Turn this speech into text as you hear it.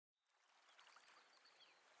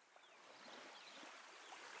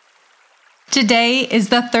Today is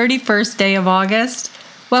the 31st day of August.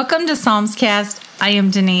 Welcome to Psalmscast. I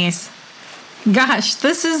am Denise. Gosh,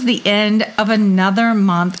 this is the end of another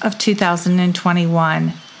month of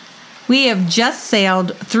 2021. We have just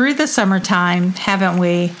sailed through the summertime, haven't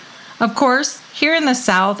we? Of course, here in the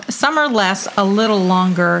South, summer lasts a little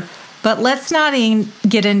longer, but let's not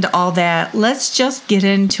get into all that. Let's just get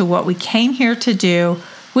into what we came here to do,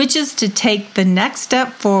 which is to take the next step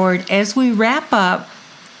forward as we wrap up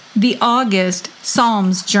the August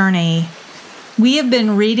Psalms journey. We have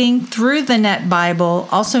been reading through the Net Bible,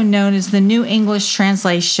 also known as the New English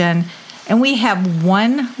Translation, and we have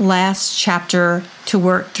one last chapter to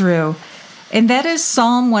work through, and that is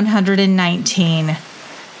Psalm 119.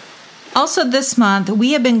 Also this month,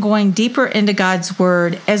 we have been going deeper into God's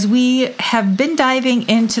Word as we have been diving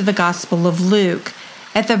into the Gospel of Luke.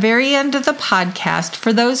 At the very end of the podcast,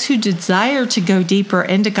 for those who desire to go deeper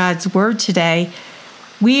into God's Word today,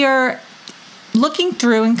 we are looking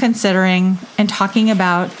through and considering and talking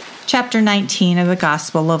about chapter 19 of the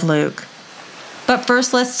Gospel of Luke. But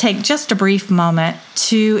first, let's take just a brief moment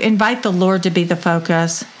to invite the Lord to be the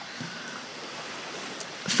focus.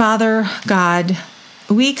 Father God,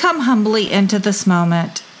 we come humbly into this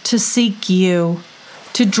moment to seek you,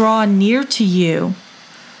 to draw near to you.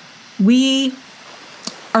 We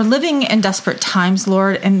are living in desperate times,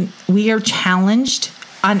 Lord, and we are challenged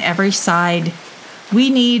on every side. We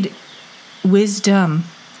need wisdom.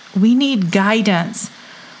 We need guidance.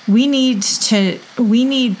 We need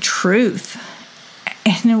truth.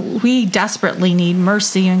 And we desperately need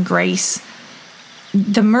mercy and grace.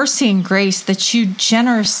 The mercy and grace that you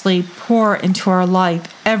generously pour into our life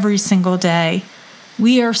every single day.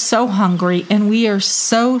 We are so hungry and we are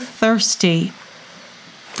so thirsty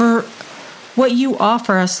for what you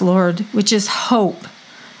offer us, Lord, which is hope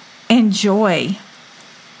and joy.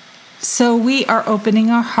 So we are opening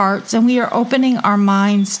our hearts and we are opening our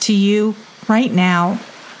minds to you right now.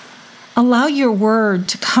 Allow your word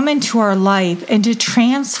to come into our life and to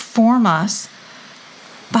transform us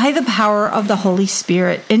by the power of the Holy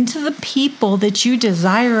Spirit into the people that you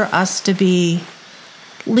desire us to be.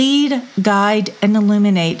 Lead, guide, and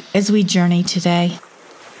illuminate as we journey today.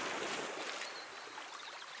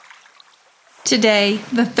 Today,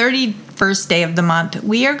 the 31st day of the month,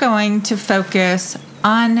 we are going to focus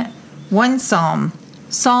on one psalm,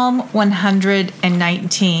 Psalm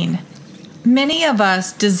 119. Many of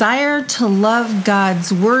us desire to love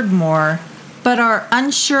God's word more, but are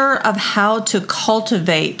unsure of how to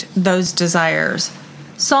cultivate those desires.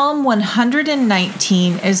 Psalm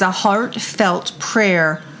 119 is a heartfelt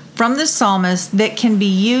prayer from the psalmist that can be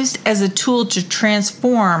used as a tool to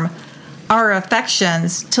transform our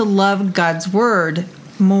affections to love God's word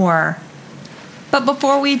more. But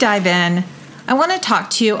before we dive in, I want to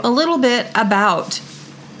talk to you a little bit about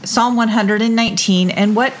Psalm 119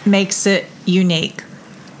 and what makes it unique.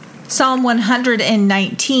 Psalm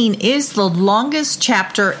 119 is the longest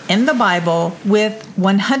chapter in the Bible with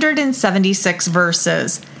 176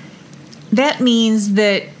 verses. That means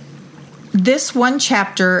that this one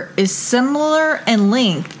chapter is similar in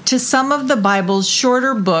length to some of the Bible's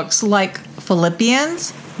shorter books like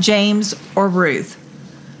Philippians, James, or Ruth.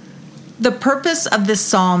 The purpose of this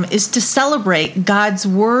psalm is to celebrate God's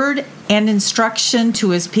word and instruction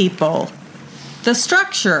to his people. The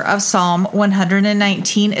structure of Psalm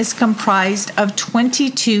 119 is comprised of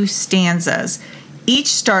 22 stanzas, each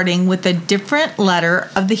starting with a different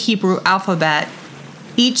letter of the Hebrew alphabet.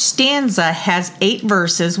 Each stanza has 8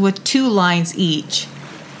 verses with 2 lines each.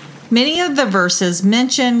 Many of the verses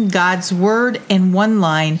mention God's word in one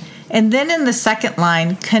line, and then in the second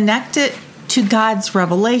line connect it to God's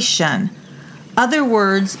revelation. Other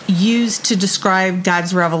words used to describe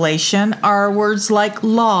God's revelation are words like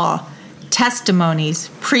law, testimonies,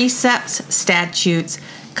 precepts, statutes,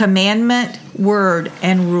 commandment, word,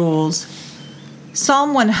 and rules.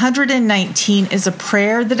 Psalm 119 is a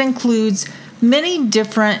prayer that includes many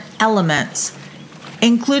different elements,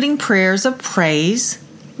 including prayers of praise,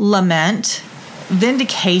 lament,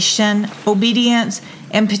 vindication, obedience,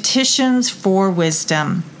 and petitions for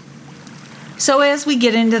wisdom. So as we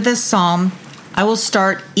get into this psalm, I will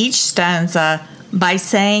start each stanza by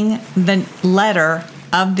saying the letter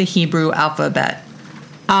of the Hebrew alphabet.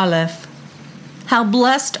 Aleph. How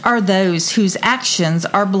blessed are those whose actions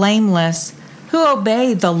are blameless, who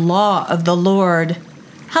obey the law of the Lord.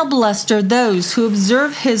 How blessed are those who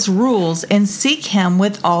observe his rules and seek him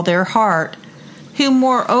with all their heart, who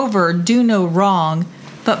moreover do no wrong,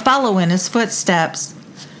 but follow in his footsteps.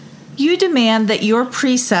 You demand that your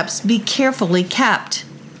precepts be carefully kept.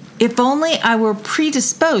 If only I were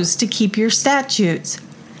predisposed to keep your statutes,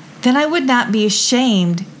 then I would not be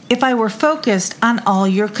ashamed if I were focused on all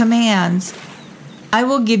your commands. I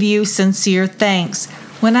will give you sincere thanks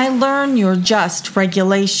when I learn your just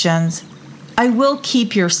regulations. I will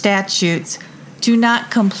keep your statutes. Do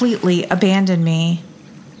not completely abandon me.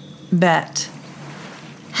 Bet.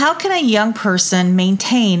 How can a young person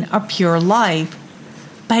maintain a pure life?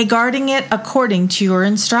 By guarding it according to your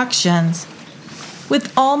instructions.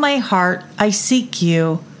 With all my heart I seek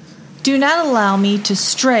you. Do not allow me to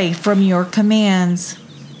stray from your commands.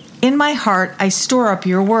 In my heart I store up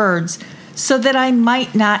your words, so that I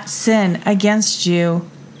might not sin against you.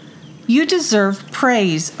 You deserve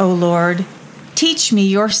praise, O Lord. Teach me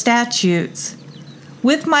your statutes.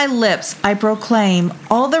 With my lips I proclaim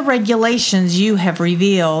all the regulations you have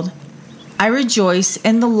revealed. I rejoice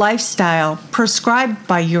in the lifestyle prescribed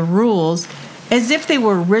by your rules, as if they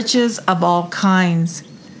were riches of all kinds.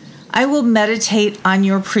 I will meditate on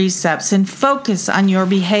your precepts and focus on your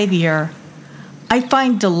behavior. I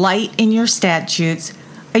find delight in your statutes.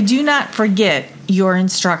 I do not forget your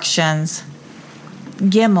instructions.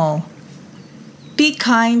 Gimel. Be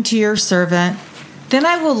kind to your servant, then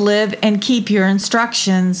I will live and keep your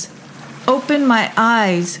instructions. Open my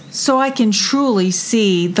eyes so I can truly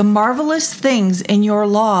see the marvelous things in your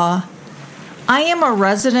law. I am a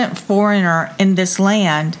resident foreigner in this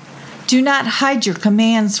land. Do not hide your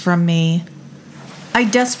commands from me. I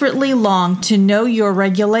desperately long to know your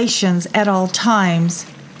regulations at all times.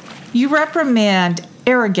 You reprimand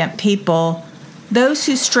arrogant people. Those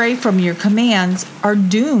who stray from your commands are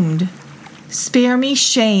doomed. Spare me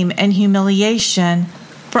shame and humiliation,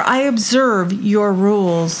 for I observe your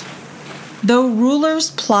rules. Though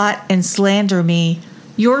rulers plot and slander me,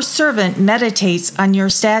 your servant meditates on your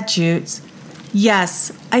statutes.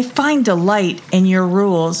 Yes, I find delight in your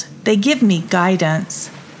rules. They give me guidance.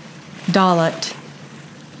 Dalet.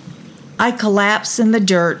 I collapse in the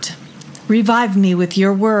dirt. Revive me with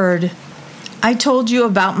your word. I told you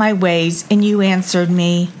about my ways, and you answered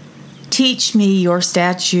me. Teach me your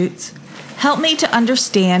statutes. Help me to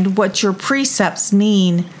understand what your precepts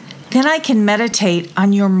mean. Then I can meditate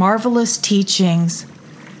on your marvelous teachings.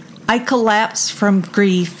 I collapse from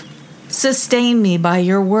grief. Sustain me by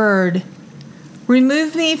your word.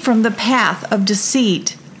 Remove me from the path of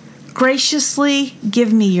deceit. Graciously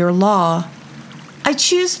give me your law. I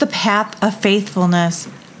choose the path of faithfulness.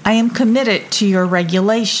 I am committed to your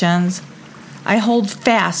regulations. I hold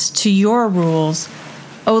fast to your rules.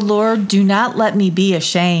 O Lord, do not let me be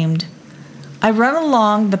ashamed. I run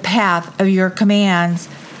along the path of your commands,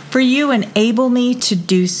 for you enable me to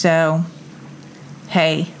do so.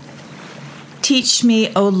 Hey. Teach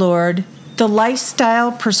me, O Lord, the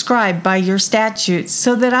lifestyle prescribed by your statutes,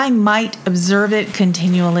 so that I might observe it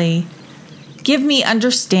continually. Give me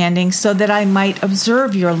understanding so that I might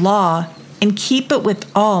observe your law and keep it with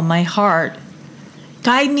all my heart.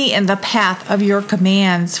 Guide me in the path of your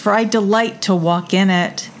commands, for I delight to walk in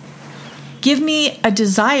it. Give me a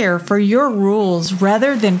desire for your rules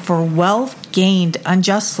rather than for wealth gained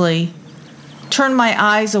unjustly. Turn my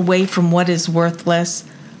eyes away from what is worthless.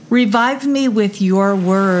 Revive me with your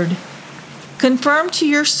word. Confirm to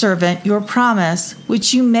your servant your promise,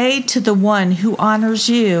 which you made to the one who honors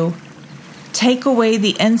you. Take away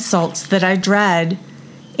the insults that I dread.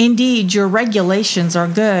 Indeed, your regulations are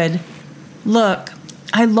good. Look,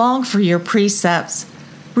 I long for your precepts.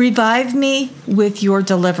 Revive me with your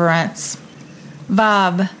deliverance.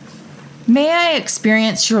 Vav. May I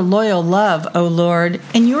experience your loyal love, O Lord,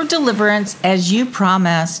 and your deliverance as you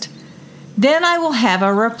promised. Then I will have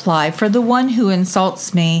a reply for the one who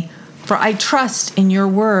insults me, for I trust in your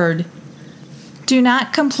word. Do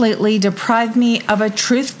not completely deprive me of a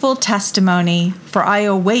truthful testimony, for I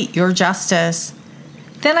await your justice.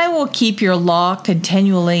 Then I will keep your law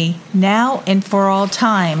continually, now and for all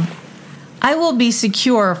time. I will be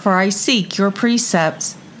secure, for I seek your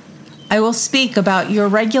precepts. I will speak about your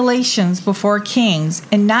regulations before kings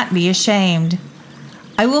and not be ashamed.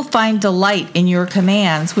 I will find delight in your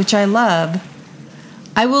commands, which I love.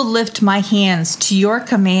 I will lift my hands to your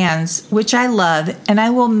commands, which I love, and I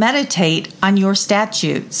will meditate on your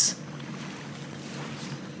statutes.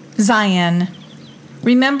 Zion.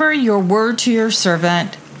 Remember your word to your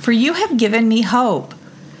servant, for you have given me hope.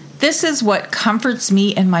 This is what comforts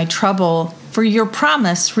me in my trouble, for your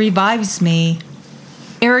promise revives me.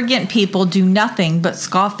 Arrogant people do nothing but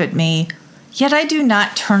scoff at me, yet I do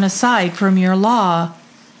not turn aside from your law.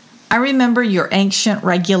 I remember your ancient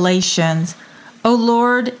regulations, O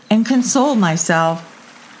Lord, and console myself.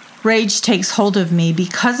 Rage takes hold of me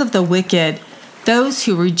because of the wicked, those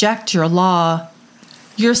who reject your law.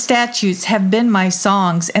 Your statutes have been my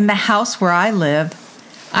songs in the house where I live.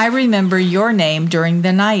 I remember your name during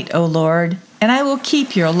the night, O Lord. and I will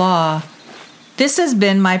keep your law. This has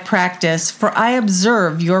been my practice, for I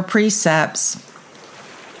observe your precepts.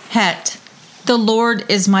 Het. The Lord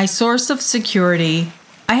is my source of security.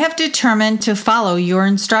 I have determined to follow your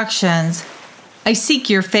instructions. I seek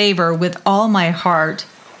your favor with all my heart.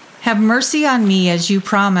 Have mercy on me as you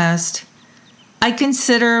promised. I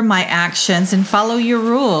consider my actions and follow your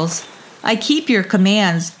rules. I keep your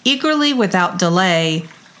commands eagerly without delay.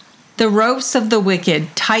 The ropes of the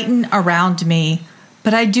wicked tighten around me,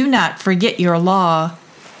 but I do not forget your law.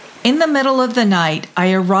 In the middle of the night,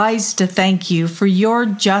 I arise to thank you for your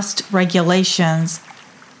just regulations.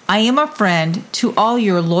 I am a friend to all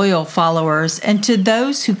your loyal followers and to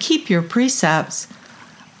those who keep your precepts.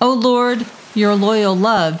 O Lord, your loyal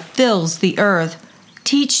love fills the earth.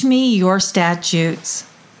 Teach me your statutes.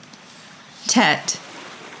 Tet.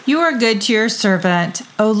 You are good to your servant,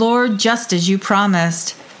 O Lord, just as you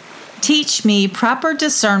promised. Teach me proper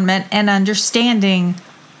discernment and understanding,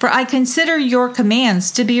 for I consider your commands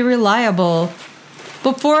to be reliable.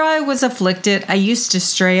 Before I was afflicted, I used to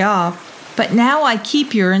stray off, but now I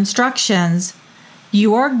keep your instructions.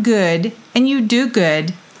 You are good, and you do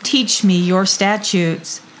good. Teach me your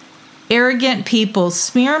statutes. Arrogant people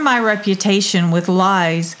smear my reputation with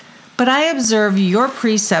lies, but I observe your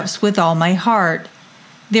precepts with all my heart.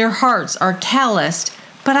 Their hearts are calloused,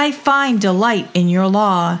 but I find delight in your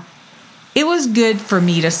law. It was good for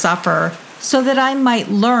me to suffer, so that I might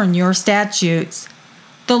learn your statutes.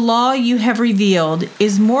 The law you have revealed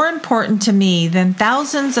is more important to me than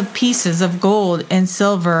thousands of pieces of gold and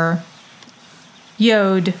silver.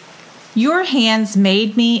 Yod. Your hands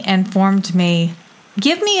made me and formed me.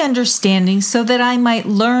 Give me understanding so that I might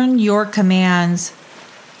learn your commands.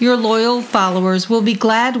 Your loyal followers will be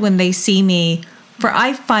glad when they see me, for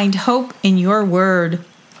I find hope in your word.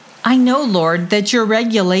 I know, Lord, that your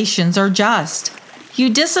regulations are just. You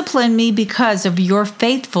discipline me because of your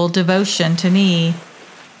faithful devotion to me.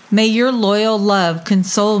 May your loyal love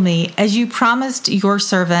console me as you promised your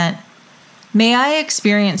servant. May I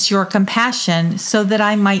experience your compassion so that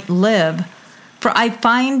I might live, for I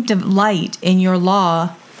find delight in your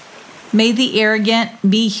law. May the arrogant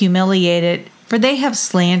be humiliated, for they have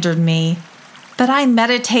slandered me, but I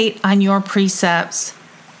meditate on your precepts.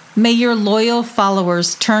 May your loyal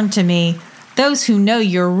followers turn to me, those who know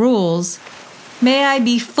your rules. May I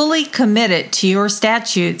be fully committed to your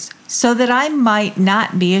statutes, so that I might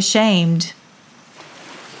not be ashamed.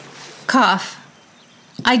 Kaf.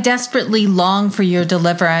 I desperately long for your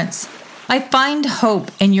deliverance. I find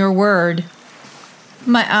hope in your word.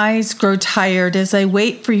 My eyes grow tired as I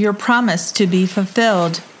wait for your promise to be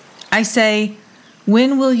fulfilled. I say,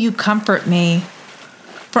 when will you comfort me?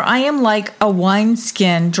 For I am like a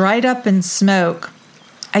wineskin dried up in smoke.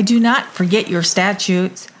 I do not forget your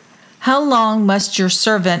statutes. How long must your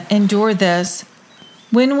servant endure this?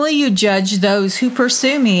 When will you judge those who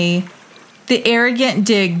pursue me? The arrogant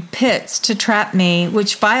dig pits to trap me,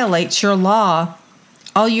 which violates your law.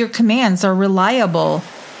 All your commands are reliable.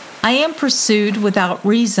 I am pursued without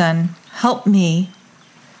reason. Help me.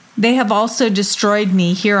 They have also destroyed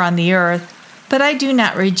me here on the earth, but I do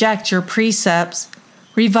not reject your precepts.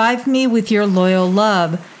 Revive me with your loyal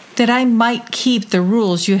love, that I might keep the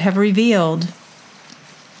rules you have revealed.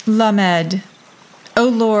 Lamed. O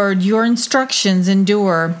Lord, your instructions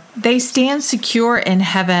endure. They stand secure in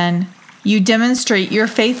heaven. You demonstrate your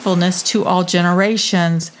faithfulness to all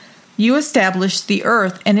generations. You established the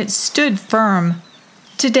earth, and it stood firm.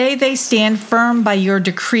 Today they stand firm by your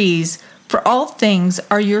decrees, for all things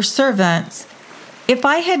are your servants. If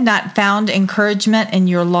I had not found encouragement in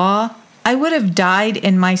your law, I would have died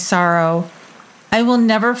in my sorrow. I will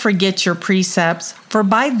never forget your precepts, for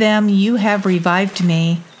by them you have revived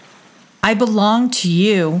me. I belong to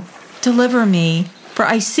you. Deliver me, for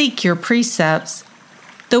I seek your precepts.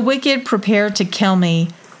 The wicked prepare to kill me,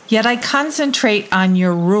 yet I concentrate on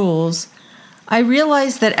your rules. I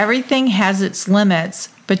realize that everything has its limits,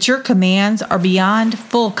 but your commands are beyond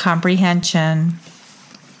full comprehension.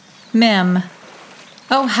 Mem.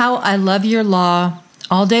 Oh, how I love your law.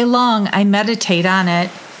 All day long I meditate on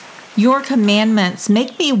it. Your commandments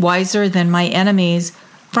make me wiser than my enemies,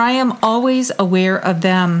 for I am always aware of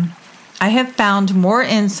them. I have found more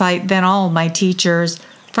insight than all my teachers,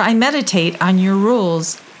 for I meditate on your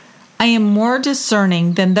rules. I am more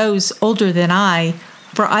discerning than those older than I,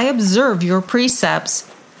 for I observe your precepts.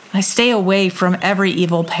 I stay away from every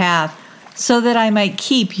evil path, so that I might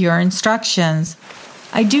keep your instructions.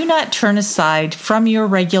 I do not turn aside from your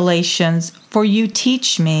regulations, for you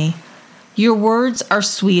teach me. Your words are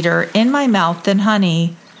sweeter in my mouth than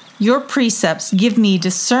honey. Your precepts give me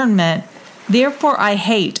discernment. Therefore I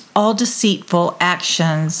hate all deceitful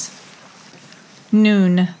actions.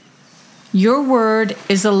 Nun. Your word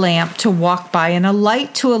is a lamp to walk by and a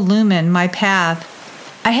light to illumine my path.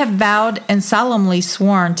 I have vowed and solemnly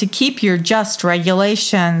sworn to keep your just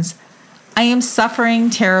regulations. I am suffering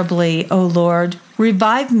terribly, O Lord.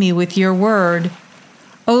 Revive me with your word.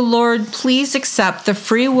 O Lord, please accept the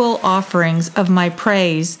free will offerings of my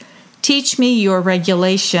praise. Teach me your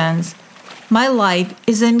regulations. My life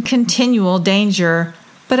is in continual danger,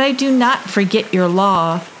 but I do not forget your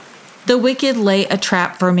law. The wicked lay a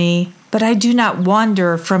trap for me, but I do not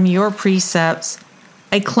wander from your precepts.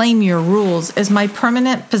 I claim your rules as my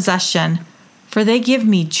permanent possession, for they give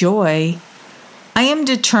me joy. I am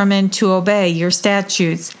determined to obey your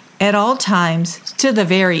statutes at all times to the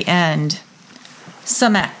very end.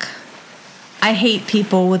 Samek. I hate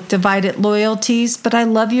people with divided loyalties, but I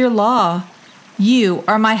love your law. You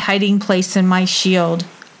are my hiding place and my shield.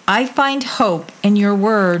 I find hope in your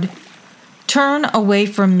word. Turn away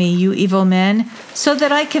from me, you evil men, so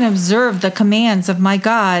that I can observe the commands of my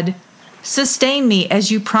God. Sustain me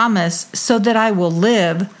as you promise, so that I will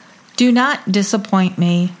live. Do not disappoint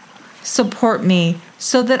me. Support me,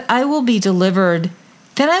 so that I will be delivered.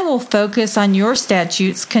 Then I will focus on your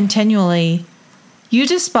statutes continually. You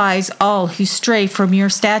despise all who stray from your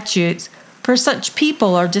statutes, for such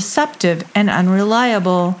people are deceptive and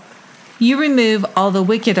unreliable. You remove all the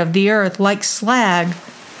wicked of the earth like slag.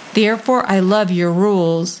 Therefore I love your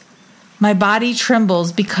rules. My body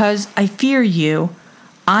trembles because I fear you.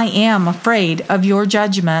 I am afraid of your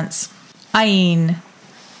judgments. Ayin.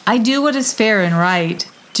 I do what is fair and right.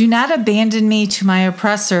 Do not abandon me to my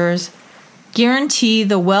oppressors. Guarantee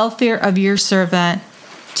the welfare of your servant.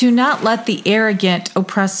 Do not let the arrogant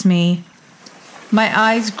oppress me. My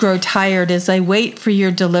eyes grow tired as I wait for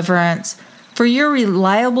your deliverance, for your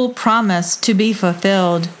reliable promise to be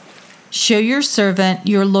fulfilled. Show your servant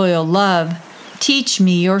your loyal love. Teach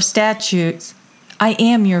me your statutes. I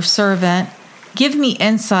am your servant. Give me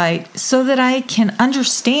insight so that I can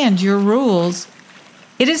understand your rules.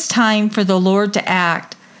 It is time for the Lord to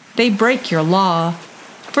act. They break your law.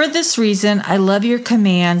 For this reason, I love your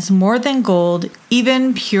commands more than gold,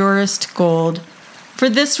 even purest gold. For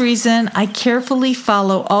this reason, I carefully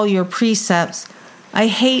follow all your precepts. I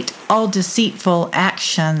hate all deceitful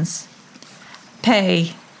actions.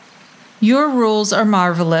 Pay. Your rules are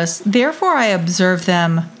marvelous, therefore I observe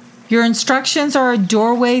them. Your instructions are a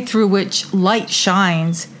doorway through which light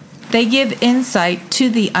shines. They give insight to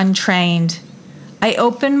the untrained. I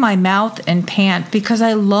open my mouth and pant because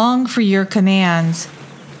I long for your commands.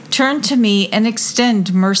 Turn to me and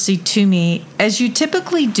extend mercy to me, as you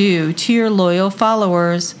typically do to your loyal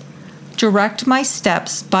followers. Direct my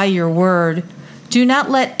steps by your word. Do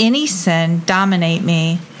not let any sin dominate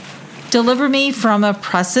me. Deliver me from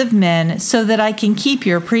oppressive men so that I can keep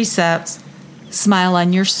your precepts. Smile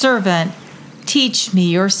on your servant. Teach me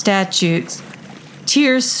your statutes.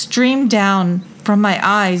 Tears stream down from my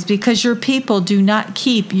eyes because your people do not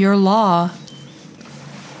keep your law.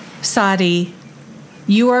 Sadi.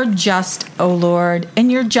 You are just, O Lord,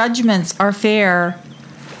 and your judgments are fair.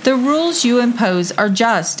 The rules you impose are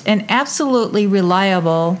just and absolutely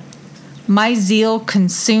reliable. My zeal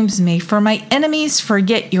consumes me, for my enemies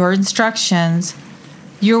forget your instructions.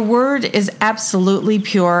 Your word is absolutely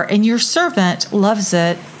pure, and your servant loves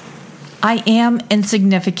it. I am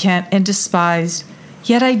insignificant and despised,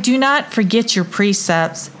 yet I do not forget your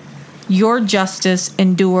precepts. Your justice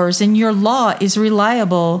endures, and your law is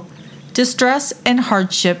reliable. Distress and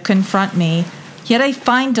hardship confront me, yet I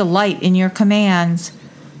find delight in your commands.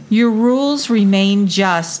 Your rules remain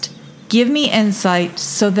just. Give me insight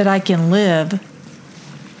so that I can live.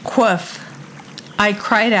 Quoth. I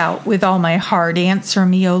cried out with all my heart, answer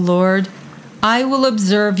me, O Lord. I will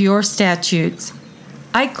observe your statutes.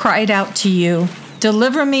 I cried out to you,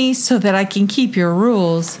 deliver me so that I can keep your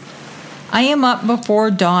rules. I am up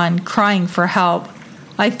before dawn, crying for help.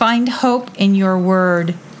 I find hope in your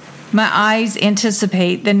word. My eyes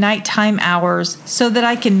anticipate the nighttime hours so that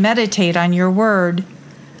I can meditate on your word.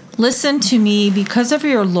 Listen to me because of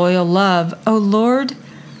your loyal love, O Lord.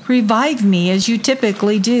 Revive me as you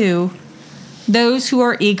typically do. Those who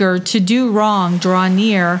are eager to do wrong draw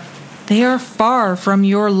near. They are far from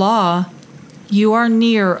your law. You are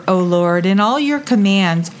near, O Lord, and all your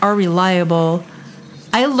commands are reliable.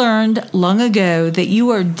 I learned long ago that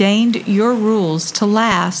you ordained your rules to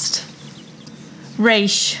last.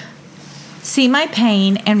 Resh. See my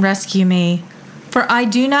pain and rescue me, for I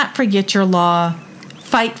do not forget your law.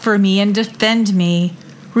 Fight for me and defend me.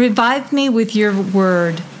 Revive me with your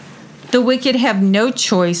word. The wicked have no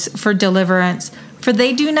choice for deliverance, for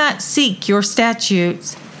they do not seek your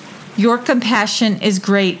statutes. Your compassion is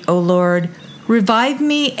great, O Lord. Revive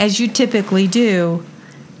me as you typically do.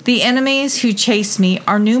 The enemies who chase me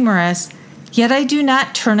are numerous, yet I do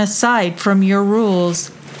not turn aside from your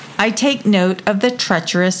rules. I take note of the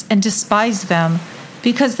treacherous and despise them,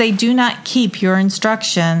 because they do not keep your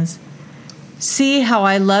instructions. See how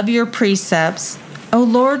I love your precepts. O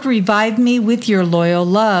Lord, revive me with your loyal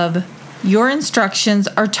love. Your instructions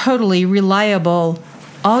are totally reliable.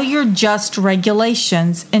 All your just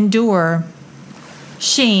regulations endure.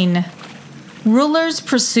 Sheen. Rulers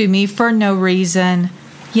pursue me for no reason,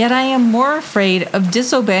 yet I am more afraid of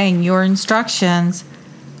disobeying your instructions.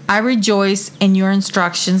 I rejoice in your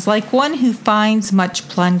instructions like one who finds much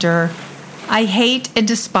plunder. I hate and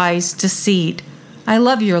despise deceit. I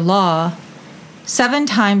love your law. 7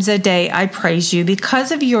 times a day I praise you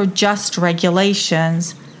because of your just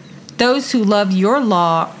regulations. Those who love your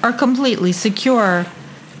law are completely secure.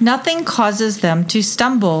 Nothing causes them to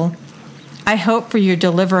stumble. I hope for your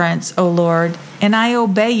deliverance, O Lord, and I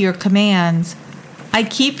obey your commands. I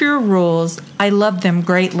keep your rules. I love them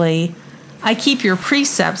greatly. I keep your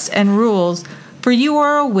precepts and rules, for you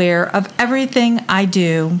are aware of everything I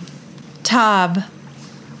do. Tav.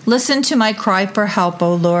 Listen to my cry for help,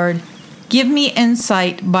 O Lord. Give me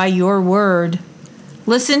insight by your word.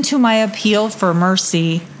 Listen to my appeal for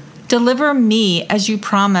mercy. Deliver me as you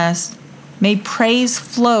promised. May praise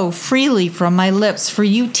flow freely from my lips, for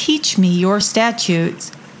you teach me your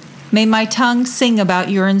statutes. May my tongue sing about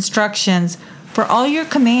your instructions, for all your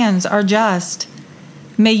commands are just.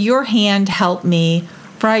 May your hand help me,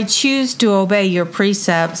 for I choose to obey your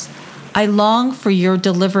precepts. I long for your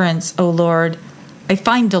deliverance, O Lord. I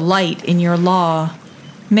find delight in your law.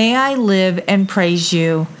 May I live and praise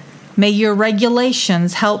you. May your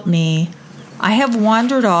regulations help me. I have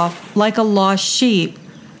wandered off like a lost sheep.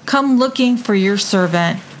 Come looking for your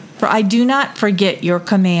servant, for I do not forget your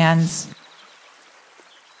commands.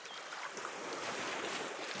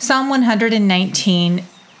 Psalm 119.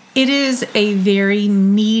 It is a very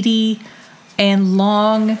meaty and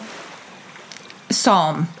long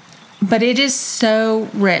psalm, but it is so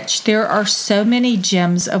rich. There are so many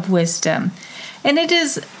gems of wisdom. And it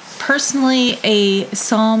is personally a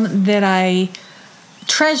psalm that I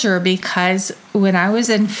treasure because when I was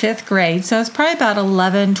in 5th grade, so it's probably about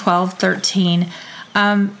 11, 12, 13,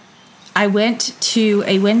 I went to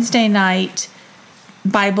a Wednesday night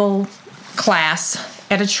Bible class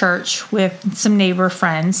at a church with some neighbor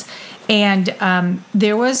friends, and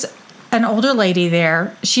there was an older lady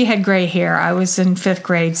there. She had gray hair. I was in 5th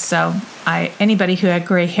grade, so anybody who had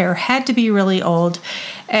gray hair had to be really old.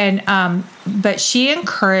 And but she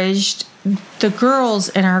encouraged the girls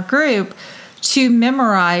in our group to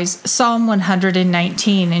memorize Psalm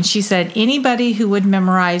 119. And she said anybody who would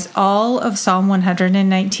memorize all of Psalm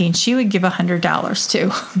 119, she would give $100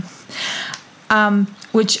 to,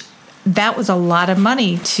 which that was a lot of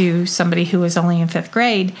money to somebody who was only in 5th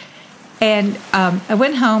grade. And I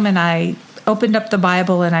went home and I opened up the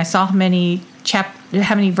Bible and I saw how many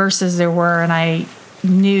verses there were, and I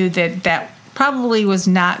knew that probably was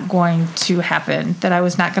not going to happen, that I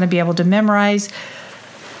was not going to be able to memorize.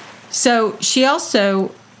 So she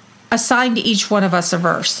also assigned each one of us a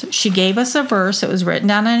verse. She gave us a verse. It was written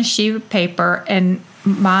down on a sheet of paper, and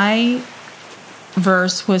my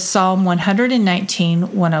verse was Psalm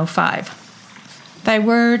 119, 105. Thy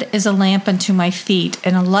word is a lamp unto my feet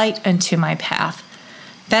and a light unto my path.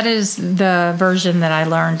 That is the version that I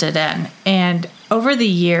learned it in. And over the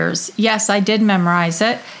years, yes, I did memorize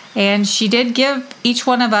it. And she did give each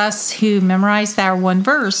one of us who memorized that one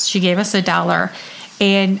verse, she gave us $1.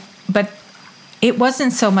 But it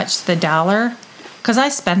wasn't so much the $1, because I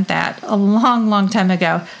spent that a long, long time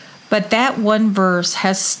ago. But that one verse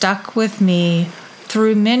has stuck with me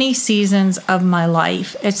through many seasons of my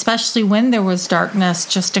life, especially when there was darkness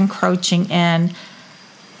just encroaching in.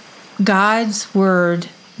 God's word,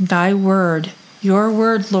 thy word, your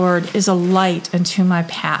word, Lord, is a light unto my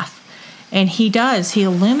path. And he does. He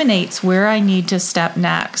illuminates where I need to step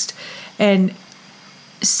next. And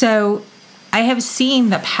so I have seen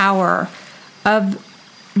the power of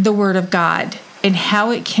the word of God and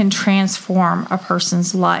how it can transform a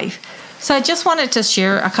person's life. So I just wanted to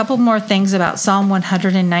share a couple more things about Psalm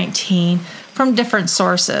 119 from different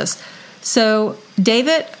sources. So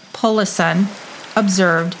David Powlison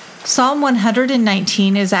observed, Psalm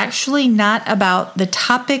 119 is actually not about the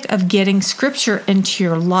topic of getting scripture into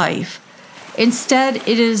your life. Instead,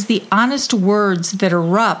 it is the honest words that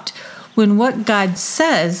erupt when what God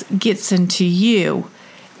says gets into you.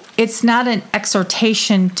 It's not an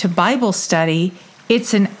exhortation to Bible study,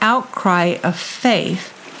 it's an outcry of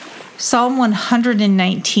faith. Psalm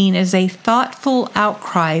 119 is a thoughtful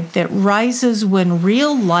outcry that rises when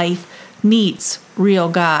real life meets real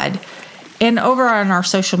God. And over on our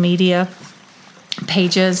social media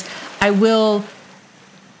pages, I will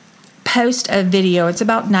post a video. It's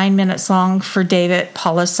about 9 minutes long for David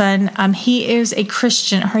Paulison. He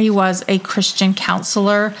was a Christian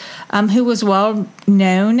counselor who was well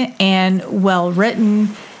known and well written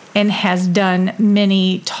and has done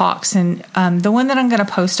many talks. And the one that I'm going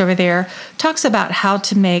to post over there talks about how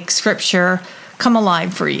to make Scripture come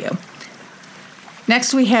alive for you.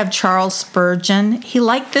 Next, we have Charles Spurgeon. He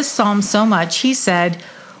liked this psalm so much, he said,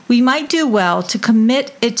 "We might do well to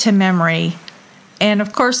commit it to memory." And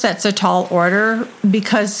of course, that's a tall order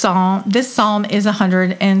because this psalm is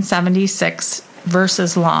 176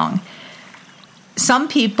 verses long. Some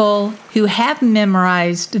people who have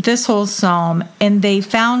memorized this whole psalm and they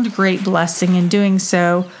found great blessing in doing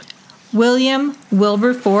so. William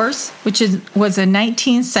Wilberforce, was a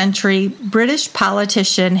 19th century British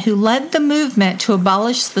politician who led the movement to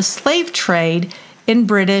abolish the slave trade in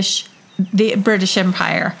the British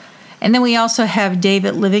Empire. And then we also have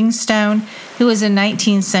David Livingstone, who was a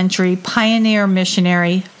 19th century pioneer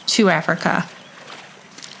missionary to Africa.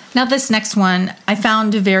 Now, this next one I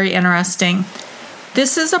found very interesting.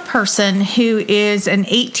 This is a person who is an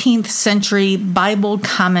 18th century Bible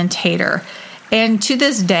commentator. And to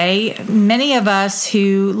this day, many of us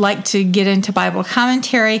who like to get into Bible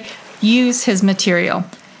commentary use his material.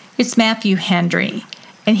 It's Matthew Henry.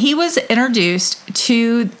 And he was introduced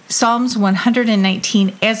to Psalms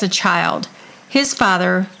 119 as a child. His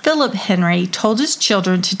father, Philip Henry, told his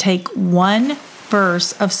children to take one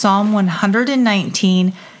verse of Psalm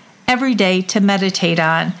 119 every day to meditate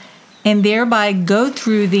on, and thereby go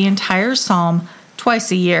through the entire psalm twice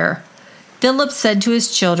a year. Philip said to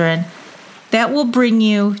his children, "That will bring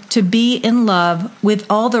you to be in love with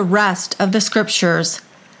all the rest of the Scriptures."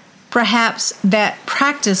 Perhaps that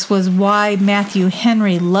practice was why Matthew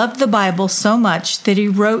Henry loved the Bible so much that he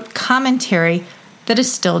wrote commentary that is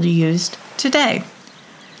still used today.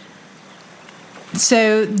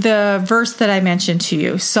 So the verse that I mentioned to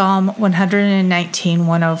you, Psalm 119,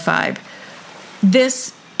 105,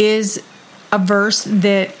 this is a verse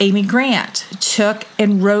that Amy Grant took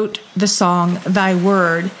and wrote the song, Thy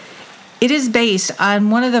Word. It is based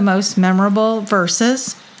on one of the most memorable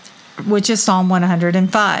verses, which is Psalm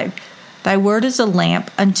 105. Thy word is a lamp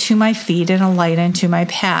unto my feet and a light unto my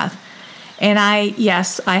path. And I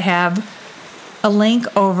have a link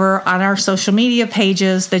over on our social media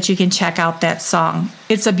pages that you can check out that song.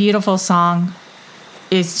 It's a beautiful song.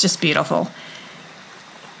 It's just beautiful.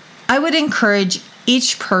 I would encourage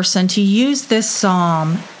each person to use this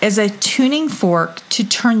psalm as a tuning fork to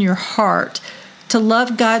turn your heart to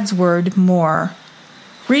love God's word more.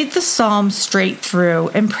 Read the psalm straight through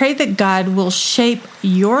and pray that God will shape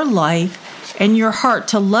your life and your heart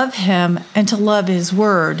to love Him and to love His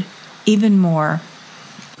word even more.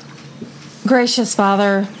 Gracious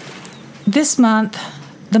Father, this month,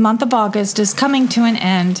 the month of August, is coming to an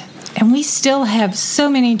end, and we still have so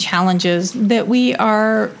many challenges that we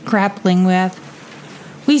are grappling with.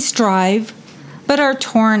 We strive, but are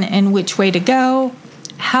torn in which way to go,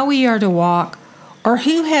 how we are to walk, or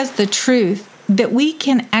who has the truth that we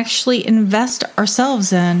can actually invest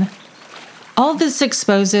ourselves in. All this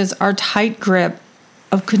exposes our tight grip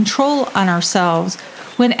of control on ourselves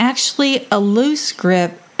when actually a loose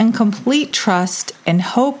grip and complete trust and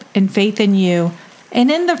hope and faith in you and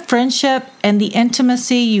in the friendship and the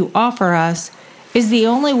intimacy you offer us is the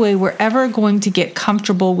only way we're ever going to get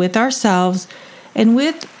comfortable with ourselves and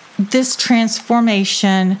with this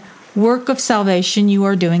transformation work of salvation you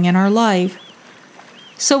are doing in our life.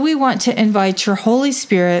 So we want to invite your Holy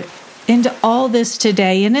Spirit into all this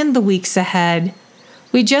today and in the weeks ahead.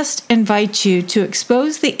 We just invite you to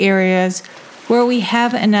expose the areas where we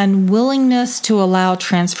have an unwillingness to allow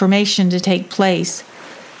transformation to take place,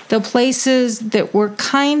 the places that we're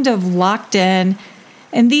kind of locked in,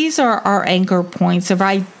 and these are our anchor points of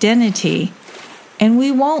identity, and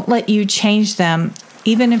we won't let you change them,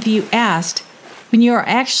 even if you asked, when you are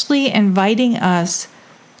actually inviting us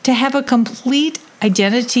to have a complete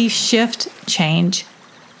identity shift change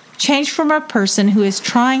from a person who is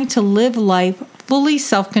trying to live life fully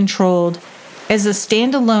self-controlled as a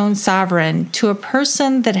standalone sovereign to a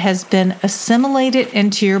person that has been assimilated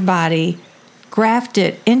into your body,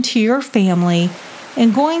 grafted into your family,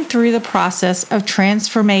 and going through the process of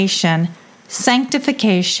transformation,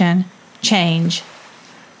 sanctification, change.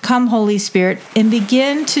 Come, Holy Spirit, and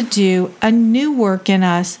begin to do a new work in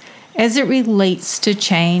us as it relates to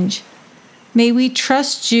change. May we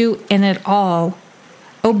trust you in it all,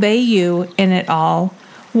 obey you in it all,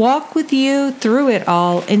 walk with you through it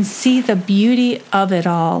all, and see the beauty of it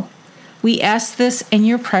all. We ask this in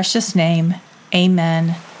your precious name.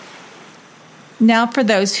 Amen. Now, for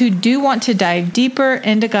those who do want to dive deeper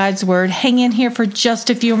into God's Word, hang in here for just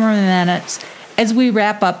a few more minutes as we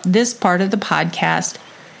wrap up this part of the podcast.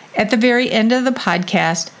 At the very end of the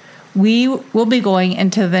podcast, we will be going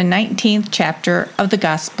into the 19th chapter of the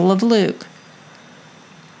Gospel of Luke.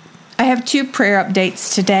 I have 2 prayer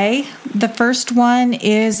updates today. The first one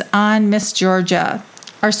is on Miss Georgia.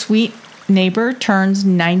 Our sweet neighbor turns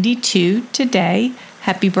 92 today.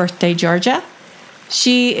 Happy birthday, Georgia.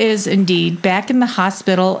 She is indeed back in the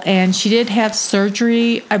hospital, and she did have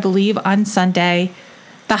surgery, I believe, on Sunday.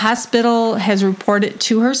 The hospital has reported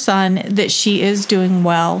to her son that she is doing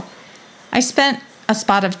well. I spent a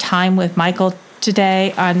spot of time with Michael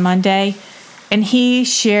today on Monday, and he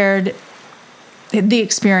shared the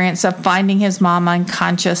experience of finding his mom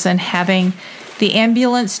unconscious and having the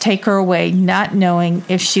ambulance take her away, not knowing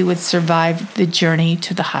if she would survive the journey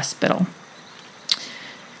to the hospital.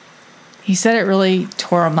 He said it really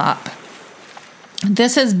tore him up.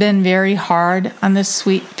 This has been very hard on this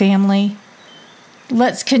sweet family.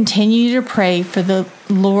 Let's continue to pray for the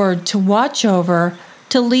Lord to watch over,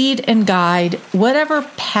 to lead and guide whatever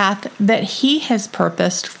path that He has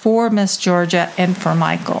purposed for Miss Georgia and for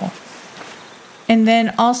Michael. And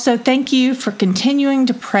then also thank you for continuing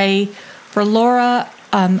to pray for Laura.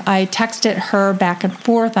 I texted her back and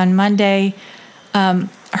forth on Monday.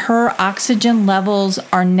 Her oxygen levels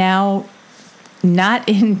are now not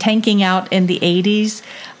tanking out in the 80s.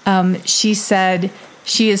 She said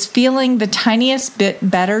she is feeling the tiniest bit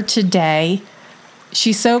better today.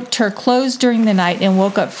 She soaked her clothes during the night and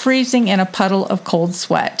woke up freezing in a puddle of cold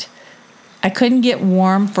sweat. I couldn't get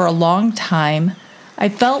warm for a long time. I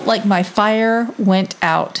felt like my fire went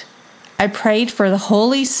out. I prayed for the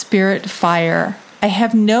Holy Spirit fire. I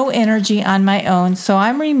have no energy on my own, so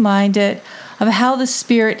I'm reminded of how the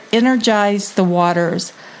Spirit energized the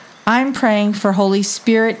waters. I'm praying for Holy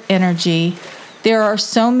Spirit energy. There are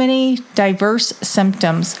so many diverse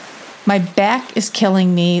symptoms. My back is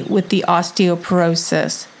killing me with the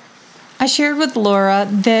osteoporosis. I shared with Laura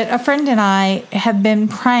that a friend and I have been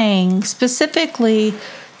praying specifically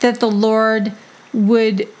that the Lord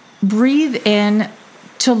would breathe in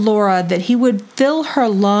to Laura, that He would fill her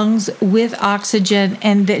lungs with oxygen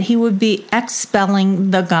and that He would be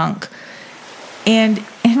expelling the gunk. And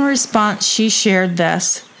in response, she shared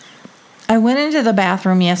this. I went into the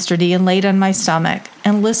bathroom yesterday and laid on my stomach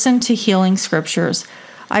and listened to healing scriptures.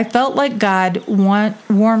 I felt like God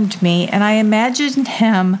warmed me, and I imagined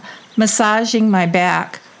Him massaging my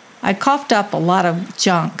back. I coughed up a lot of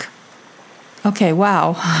junk. Okay,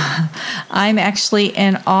 wow. I'm actually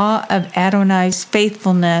in awe of Adonai's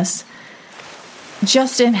faithfulness,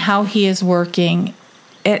 just in how He is working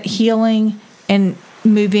at healing and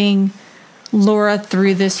moving Laura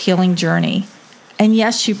through this healing journey. And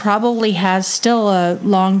yes, she probably has still a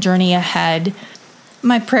long journey ahead.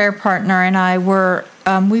 My prayer partner and I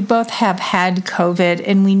we both have had COVID,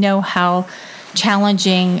 and we know how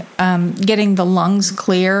challenging getting the lungs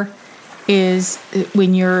clear is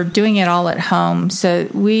when you're doing it all at home. So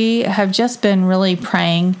we have just been really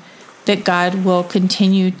praying that God will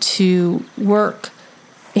continue to work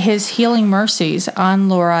His healing mercies on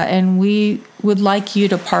Laura, and we would like you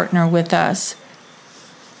to partner with us.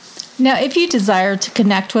 Now, if you desire to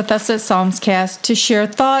connect with us at Psalmscast, to share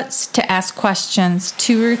thoughts, to ask questions,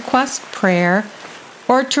 to request prayer,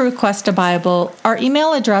 or to request a Bible, our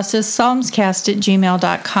email address is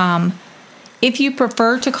psalmscast@gmail.com. If you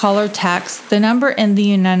prefer to call or text, the number in the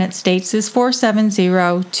United States is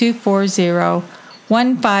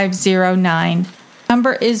 470-240-1509.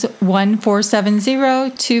 Number is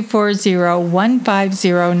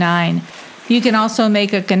 1-470-240-1509. You can also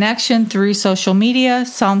make a connection through social media.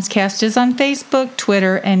 Psalmscast is on Facebook,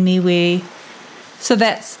 Twitter, and MeWe. So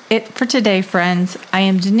that's it for today, friends. I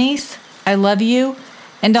am Denise. I love you,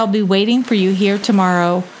 and I'll be waiting for you here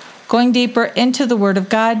tomorrow. Going deeper into the Word of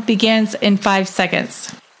God begins in 5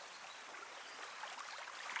 seconds.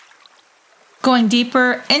 Going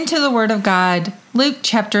deeper into the Word of God, Luke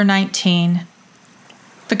chapter 19.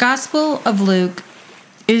 The Gospel of Luke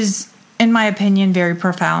is, in my opinion, very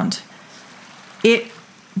profound. It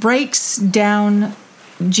breaks down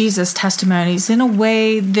Jesus' testimonies in a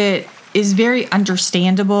way that is very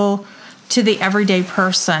understandable to the everyday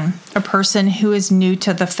person, a person who is new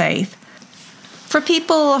to the faith. For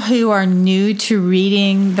people who are new to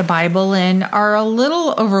reading the Bible and are a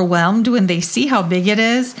little overwhelmed when they see how big it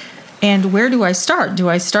is, and where do I start? Do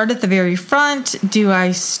I start at the very front? Do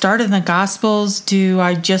I start in the Gospels? Do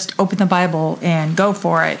I just open the Bible and go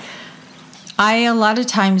for it? I, a lot of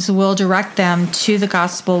times, will direct them to the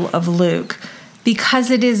Gospel of Luke. because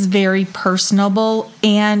it is very personable,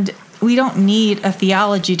 and we don't need a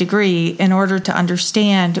theology degree in order to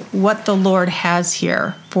understand what the Lord has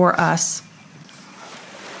here for us.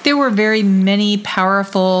 There were very many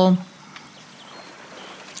powerful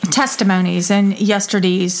testimonies in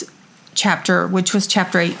yesterday's chapter, which was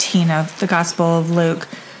chapter 18 of the Gospel of Luke.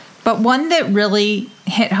 But one that really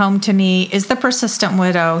hit home to me is the persistent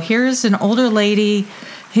widow. Here's an older lady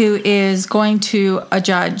who is going to a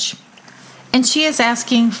judge, and she is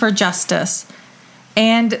asking for justice.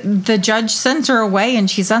 And the judge sends her away, and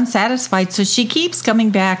she's unsatisfied, so she keeps coming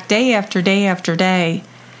back day after day after day.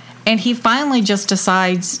 And he finally just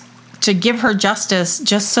decides to give her justice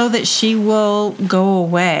just so that she will go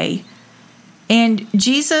away. And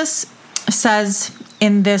Jesus says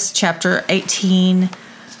in this chapter 18,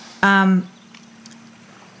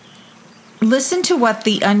 listen to what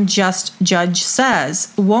the unjust judge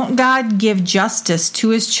says. Won't God give justice to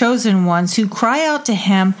his chosen ones who cry out to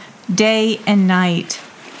him day and night?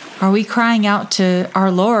 Are we crying out to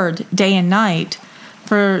our Lord day and night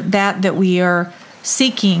for that we are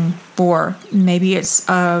seeking for? Maybe it's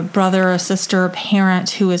a brother, a sister, a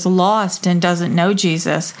parent who is lost and doesn't know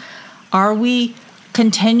Jesus. Are we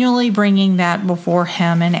continually bringing that before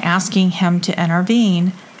him and asking him to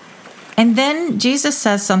intervene? And then Jesus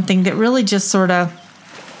says something that really just sort of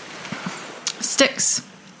sticks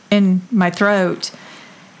in my throat.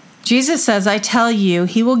 Jesus says, I tell you,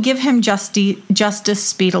 he will give him justice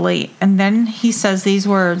speedily. And then he says these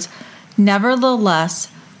words,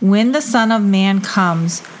 nevertheless, when the Son of Man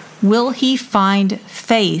comes, will he find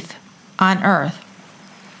faith on earth?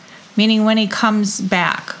 Meaning when he comes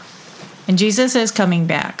back. And Jesus is coming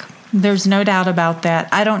back. There's no doubt about that.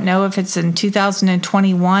 I don't know if it's in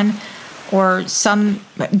 2021 or some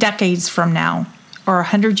decades from now or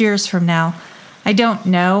 100 years from now. I don't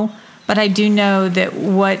know, but I do know that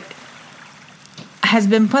what has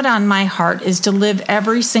been put on my heart is to live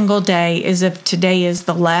every single day as if today is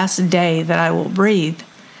the last day that I will breathe,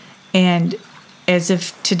 and as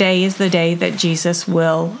if today is the day that Jesus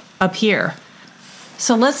will appear.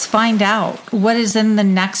 So let's find out what is in the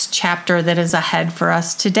next chapter that is ahead for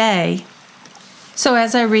us today. So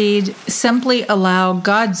as I read, simply allow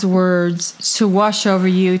God's words to wash over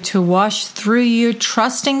you, to wash through you,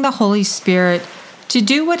 trusting the Holy Spirit to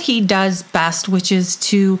do what he does best, which is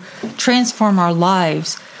to transform our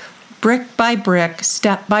lives, brick by brick,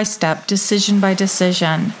 step by step, decision by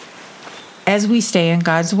decision, as we stay in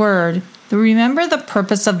God's Word. Remember, the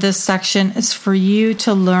purpose of this section is for you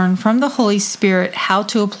to learn from the Holy Spirit how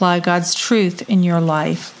to apply God's truth in your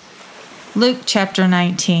life. Luke chapter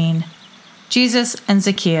 19. Jesus and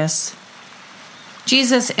Zacchaeus.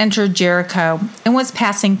 Jesus entered Jericho and was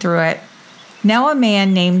passing through it. Now a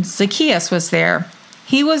man named Zacchaeus was there.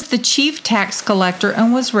 He was the chief tax collector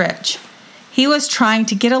and was rich. He was trying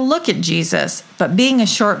to get a look at Jesus, but being a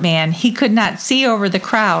short man, he could not see over the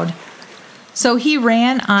crowd. So he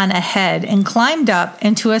ran on ahead and climbed up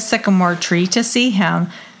into a sycamore tree to see him,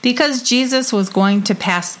 because Jesus was going to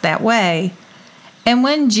pass that way. And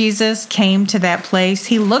when Jesus came to that place,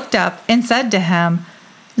 he looked up and said to him,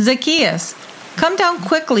 Zacchaeus, come down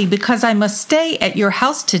quickly, because I must stay at your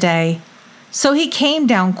house today. So he came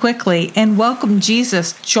down quickly and welcomed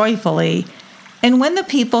Jesus joyfully. And when the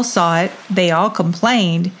people saw it, they all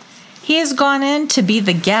complained, he has gone in to be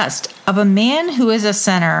the guest of a man who is a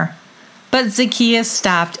sinner. But Zacchaeus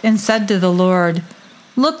stopped and said to the Lord,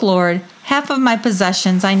 Look, Lord, half of my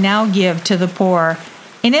possessions I now give to the poor.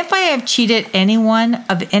 And if I have cheated anyone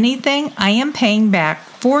of anything, I am paying back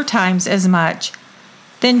 4 times as much.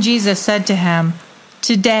 Then Jesus said to him,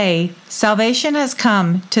 Today salvation has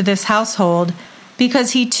come to this household,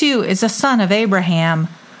 because he too is a son of Abraham.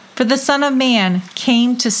 For the Son of Man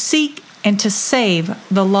came to seek and to save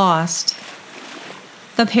the lost.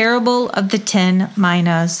 The parable of the 10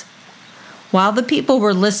 minas. While the people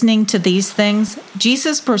were listening to these things,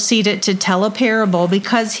 Jesus proceeded to tell a parable,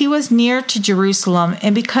 because he was near to Jerusalem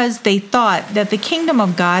and because they thought that the kingdom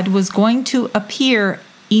of God was going to appear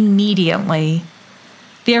immediately.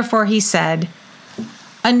 Therefore he said,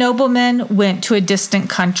 A nobleman went to a distant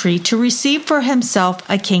country to receive for himself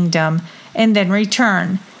a kingdom and then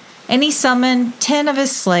return. And he summoned 10 of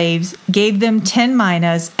his slaves, gave them 10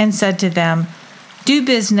 minas, and said to them, Do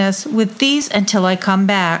business with these until I come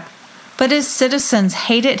back. But his citizens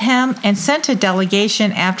hated him and sent a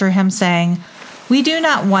delegation after him, saying, We do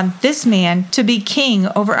not want this man to be king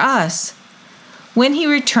over us. When he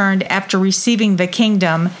returned after receiving the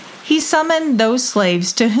kingdom, he summoned those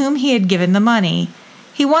slaves to whom he had given the money.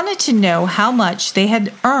 He wanted to know how much they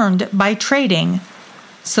had earned by trading.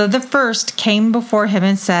 So the first came before him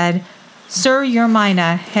and said, "Sir, your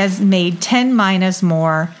mina has made 10 minas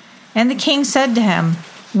more." And the king said to him,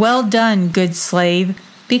 "Well done, good slave.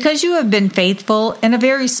 Because you have been faithful in a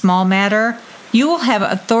very small matter, you will have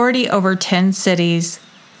authority over 10 cities."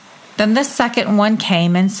 Then the second one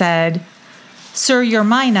came and said, "Sir, your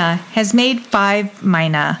mina has made 5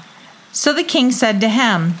 mina." So the king said to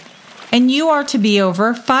him, "And you are to be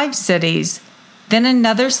over 5 cities." Then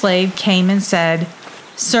another slave came and said,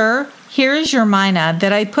 "Sir, here is your mina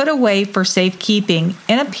that I put away for safekeeping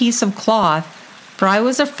in a piece of cloth, for I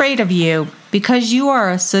was afraid of you, because you are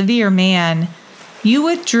a severe man. You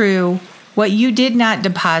withdrew what you did not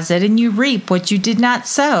deposit, and you reap what you did not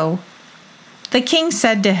sow." The king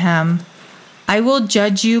said to him, "I will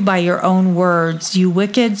judge you by your own words, you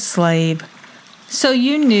wicked slave. So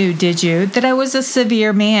you knew, did you, that I was a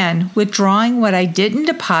severe man, withdrawing what I didn't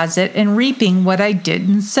deposit and reaping what I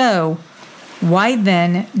didn't sow? Why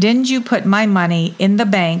then didn't you put my money in the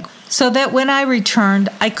bank, so that when I returned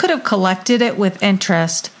I could have collected it with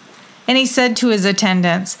interest?" And he said to his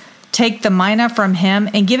attendants, "Take the mina from him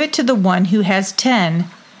and give it to the one who has 10.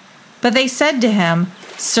 But they said to him,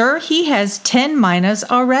 "Sir, he has 10 minas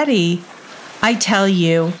already." I tell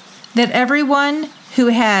you that everyone who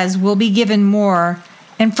has will be given more,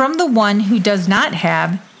 and from the one who does not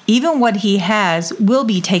have, even what he has will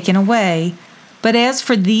be taken away. But as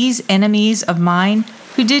for these enemies of mine,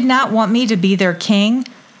 who did not want me to be their king,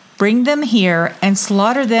 bring them here and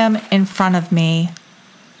slaughter them in front of me."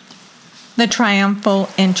 The triumphal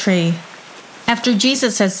entry. After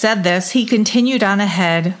Jesus had said this, he continued on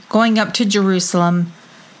ahead, going up to Jerusalem.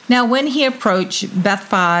 Now when he approached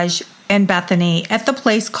Bethphage and Bethany at the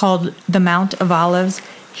place called the Mount of Olives,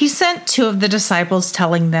 he sent 2 of the disciples,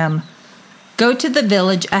 telling them, "Go to the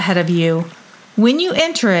village ahead of you. When you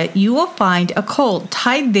enter it, you will find a colt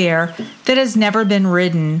tied there that has never been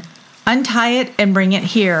ridden. Untie it and bring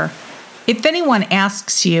it here. If anyone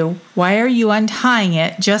asks you, 'Why are you untying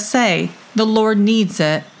it?' just say, 'The Lord needs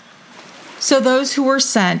it.'" So those who were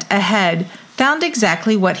sent ahead found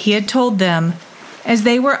exactly what he had told them. As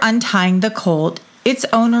they were untying the colt, its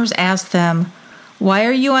owners asked them, "Why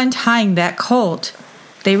are you untying that colt?"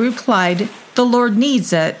 They replied, "The Lord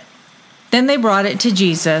needs it." Then they brought it to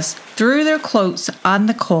Jesus, threw their cloaks on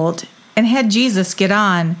the colt, and had Jesus get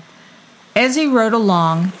on. As he rode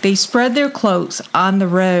along, they spread their cloaks on the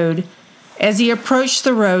road. As he approached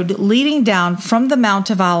the road leading down from the Mount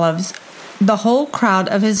of Olives, the whole crowd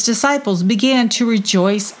of his disciples began to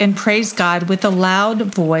rejoice and praise God with a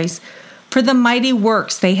loud voice for the mighty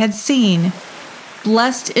works they had seen.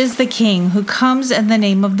 "Blessed is the King who comes in the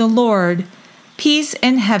name of the Lord. Peace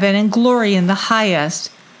in heaven and glory in the highest."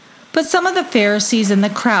 But some of the Pharisees in the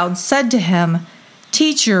crowd said to him,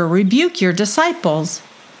 "Teacher, rebuke your disciples."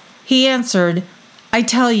 He answered, "I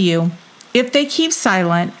tell you, if they keep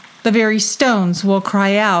silent, the very stones will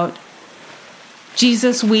cry out."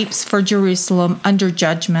 Jesus weeps for Jerusalem under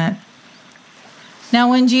judgment. Now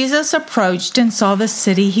when Jesus approached and saw the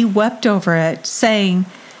city, he wept over it, saying,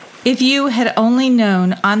 "If you had only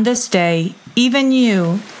known on this day, even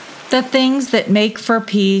you, the things that make for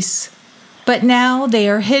peace, but now they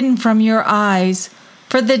are hidden from your eyes.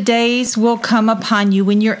 For the days will come upon you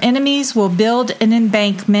when your enemies will build an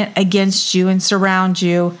embankment against you and surround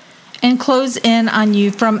you, and close in on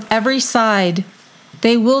you from every side.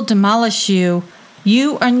 They will demolish you,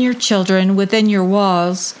 you and your children within your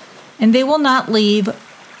walls, and they will not leave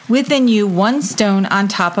within you one stone on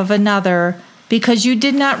top of another, because you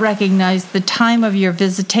did not recognize the time of your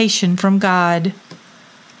visitation from God."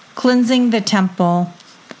 Cleansing the temple.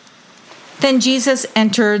 Then Jesus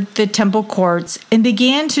entered the temple courts and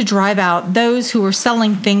began to drive out those who were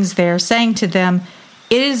selling things there, saying to them,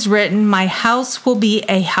 "It is written, 'My house will be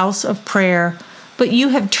a house of prayer,' but you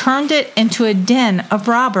have turned it into a den of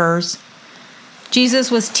robbers." Jesus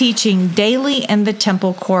was teaching daily in the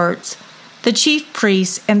temple courts. The chief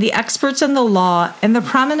priests and the experts in the law and the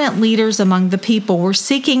prominent leaders among the people were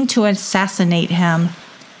seeking to assassinate him,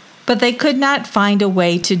 but they could not find a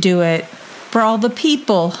way to do it, for all the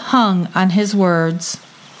people hung on his words.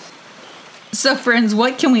 So friends,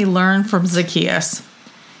 what can we learn from Zacchaeus?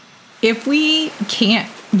 If we can't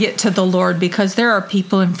get to the Lord because there are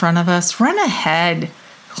people in front of us, run ahead,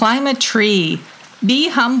 climb a tree, be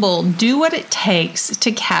humble, do what it takes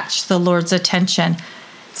to catch the Lord's attention.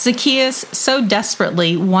 Zacchaeus so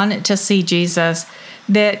desperately wanted to see Jesus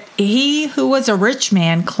that he who was a rich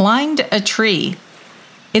man climbed a tree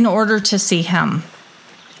in order to see him.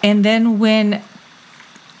 And then when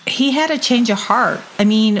he had a change of heart,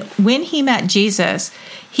 when he met Jesus,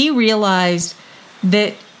 he realized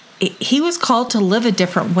that he was called to live a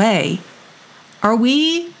different way. Are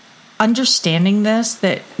we understanding this,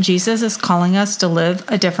 that Jesus is calling us to live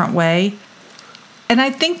a different way. And I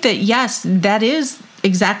think that, yes, that is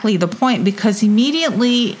exactly the point, because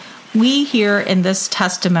immediately we hear in this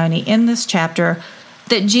testimony, in this chapter,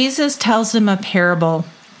 that Jesus tells them a parable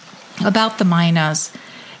about the minas.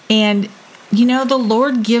 And, the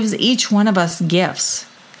Lord gives each one of us gifts,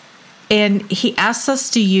 and he asks us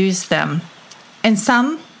to use them. And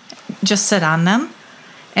some just sit on them,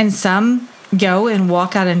 and some go and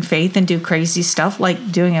walk out in faith and do crazy stuff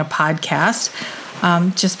like doing a podcast,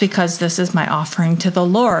 just because this is my offering to the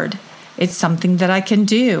Lord. It's something that I can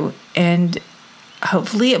do, and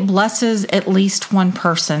hopefully it blesses at least one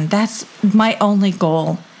person. That's my only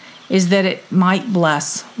goal, is that it might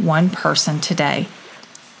bless one person today.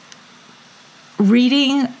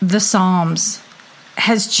 Reading the Psalms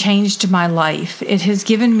has changed my life. It has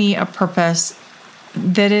given me a purpose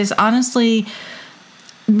that is honestly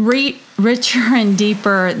richer and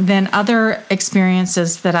deeper than other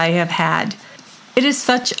experiences that I have had. It is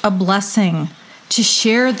such a blessing to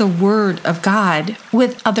share the Word of God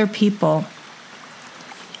with other people.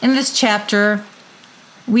 In this chapter,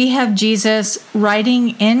 we have Jesus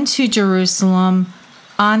riding into Jerusalem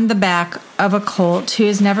on the back of a colt who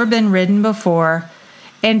has never been ridden before,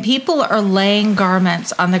 and people are laying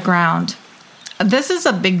garments on the ground. This is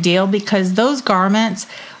a big deal because those garments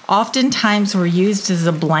oftentimes were used as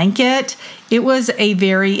a blanket. It was a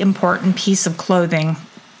very important piece of clothing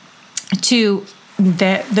to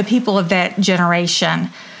the people of that generation.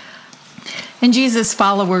 And Jesus'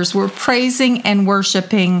 followers were praising and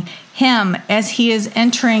worshiping him as he is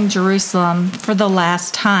entering Jerusalem for the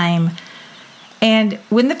last time. And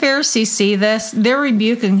when the Pharisees see this, they're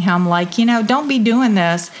rebuking him like, don't be doing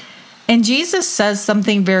this. And Jesus says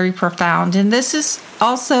something very profound. And this is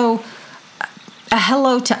also a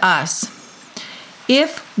hello to us.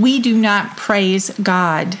 If we do not praise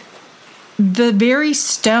God, the very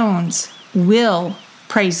stones will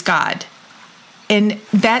praise God. And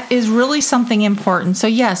that is really something important. So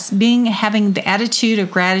yes, having the attitude of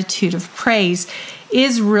gratitude, of praise,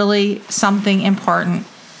 is really something important.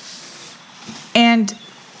 And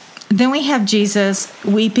then we have Jesus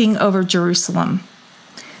weeping over Jerusalem.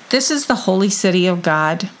 This is the holy city of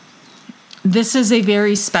God. This is a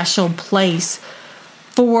very special place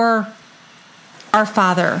for our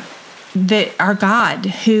Father, our God,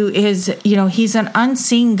 who is, he's an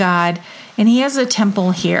unseen God, and he has a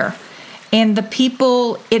temple here. And the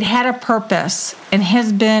people, it had a purpose and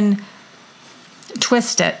has been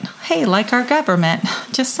twisted. Hey, like our government,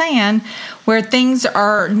 just saying, where things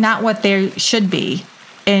are not what they should be.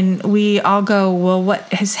 And we all go, well,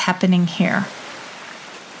 what is happening here?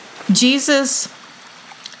 Jesus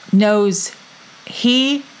knows,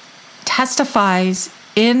 he testifies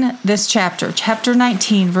in this chapter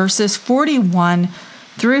 19, verses 41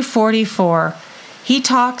 through 44. He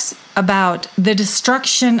talks about the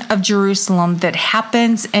destruction of Jerusalem that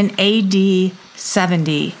happens in AD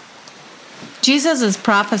 70. Jesus is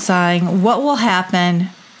prophesying what will happen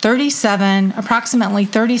approximately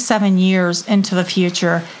 37 years into the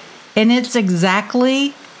future. And it's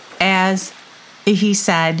exactly as he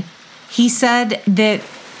said. He said that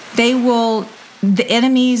the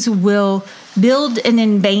enemies will build an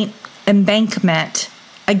embankment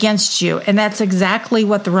against you. And that's exactly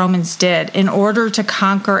what the Romans did in order to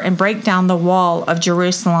conquer and break down the wall of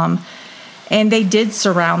Jerusalem. And they did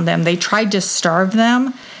surround them. They tried to starve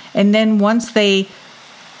them. And then once they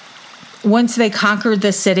conquered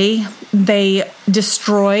the city, they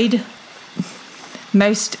destroyed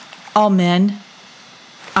all men.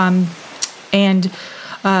 And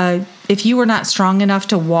if you were not strong enough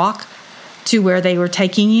to walk to where they were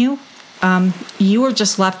taking you, you were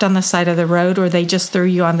just left on the side of the road, or they just threw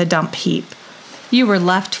you on the dump heap. You were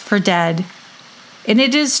left for dead. And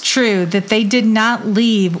it is true that they did not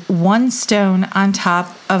leave one stone on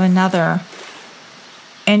top of another.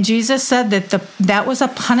 And Jesus said that was a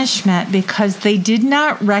punishment because they did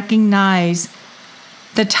not recognize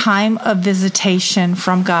the time of visitation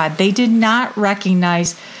from God. They did not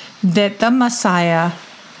recognize that the Messiah,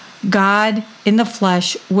 God in the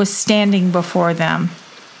flesh, was standing before them.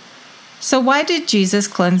 So why did Jesus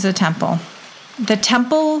cleanse the temple? The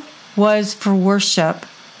temple was for worship.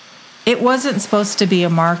 It wasn't supposed to be a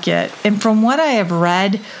market. And from what I have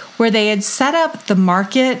read, where they had set up the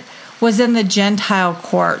market was in the Gentile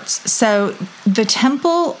courts. So the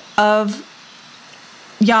temple of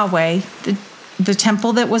Yahweh, the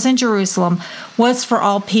temple that was in Jerusalem, was for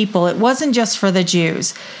all people. It wasn't just for the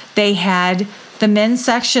Jews. They had the men's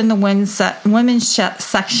section, the women's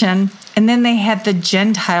section, and then they had the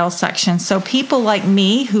Gentile section. So people like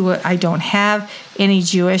me, who I don't have any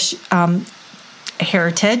Jewish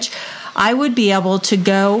heritage, I would be able to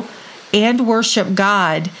go and worship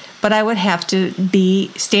God, but I would have to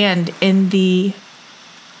stand in the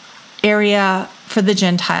area for the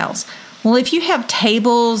Gentiles. Well, if you have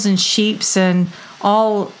tables and sheeps and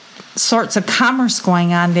all sorts of commerce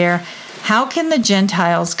going on there, how can the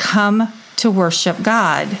Gentiles come to worship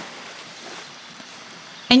God?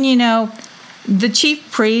 And the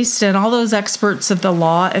chief priests and all those experts of the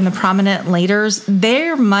law and the prominent leaders,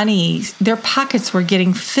 their pockets were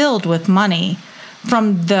getting filled with money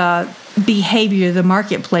from the behavior, the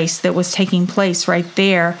marketplace that was taking place right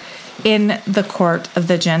there in the court of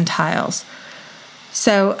the Gentiles.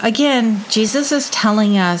 So again, Jesus is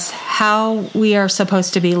telling us how we are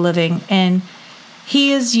supposed to be living, and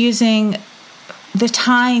he is using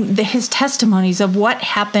his testimonies of what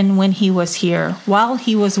happened when he was here, while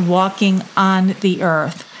he was walking on the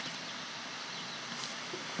earth.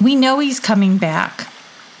 We know he's coming back.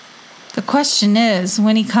 The question is,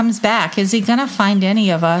 when he comes back, is he going to find any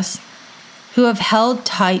of us who have held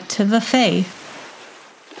tight to the faith?